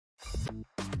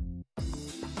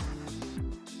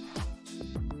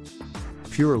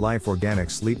PureLife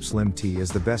Organics Sleep Slim Tea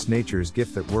is the best nature's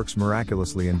gift that works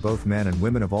miraculously in both men and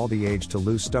women of all the age to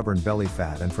lose stubborn belly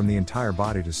fat and from the entire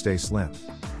body to stay slim.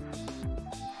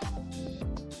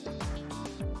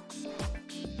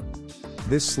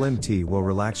 This slim tea will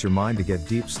relax your mind to get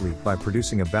deep sleep by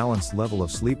producing a balanced level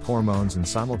of sleep hormones and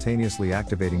simultaneously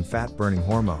activating fat-burning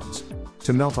hormones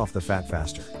to melt off the fat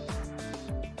faster.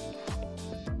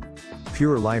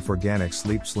 PureLife Organics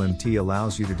Sleep Slim Tea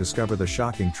allows you to discover the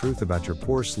shocking truth about your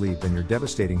poor sleep and your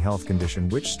devastating health condition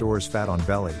which stores fat on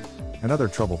belly and other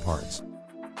trouble parts.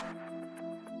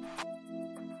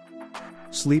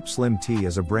 Sleep Slim Tea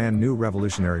is a brand new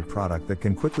revolutionary product that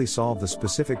can quickly solve the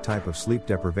specific type of sleep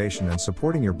deprivation and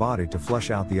supporting your body to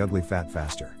flush out the ugly fat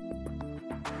faster.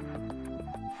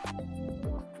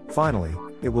 Finally,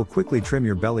 it will quickly trim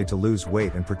your belly to lose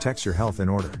weight and protects your health in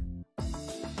order.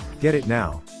 Get it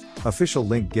now. Official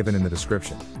link given in the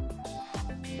description.